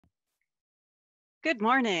Good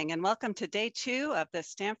morning and welcome to day 2 of the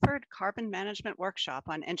Stanford Carbon Management Workshop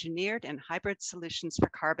on Engineered and Hybrid Solutions for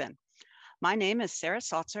Carbon. My name is Sarah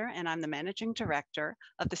Saltzer and I'm the Managing Director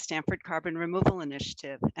of the Stanford Carbon Removal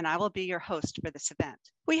Initiative, and I will be your host for this event.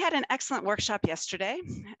 We had an excellent workshop yesterday.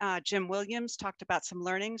 Jim Williams talked about some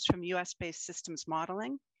learnings from US-based systems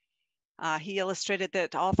modeling. He illustrated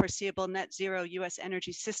that all foreseeable net zero US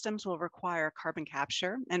energy systems will require carbon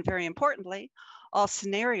capture. And very importantly, all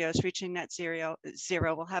scenarios reaching net zero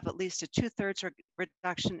will have at least a 2/3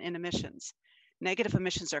 reduction in emissions. Negative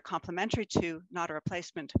emissions are complementary to, not a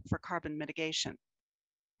replacement for, carbon mitigation.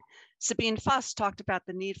 Sabine Fuss talked about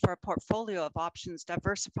the need for a portfolio of options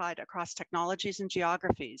diversified across technologies and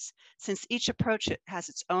geographies, since each approach has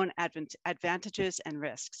its own advantages and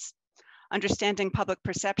risks. Understanding public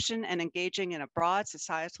perception and engaging in a broad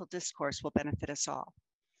societal discourse will benefit us all.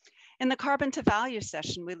 In the carbon to value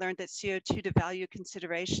session, we learned that CO2 to value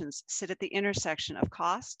considerations sit at the intersection of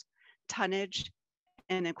cost, tonnage,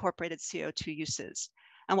 and incorporated CO2 uses.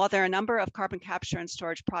 And while there are a number of carbon capture and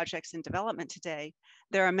storage projects in development today,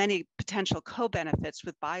 there are many potential co-benefits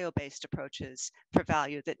with bio-based approaches for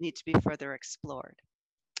value that need to be further explored.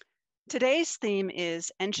 Today's theme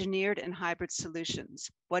is Engineered and Hybrid Solutions,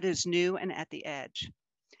 what is new and at the edge.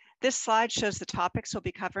 This slide shows the topics we'll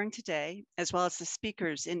be covering today, as well as the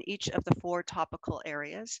speakers in each of the 4 topical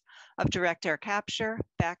areas of direct air capture,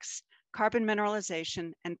 BECCS, carbon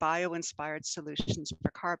mineralization, and bio-inspired solutions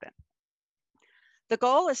for carbon. The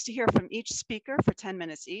goal is to hear from each speaker for 10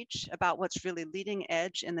 minutes each about what's really leading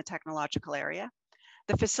edge in the technological area.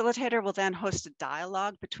 The facilitator will then host a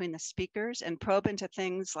dialogue between the speakers and probe into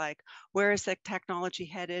things like where is the technology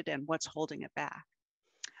headed and what's holding it back.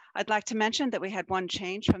 I'd like to mention that we had one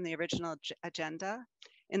change from the original agenda.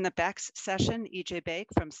 In the BECCS session, E.J. Bake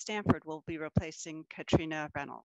from Stanford will be replacing Katrina Reynolds.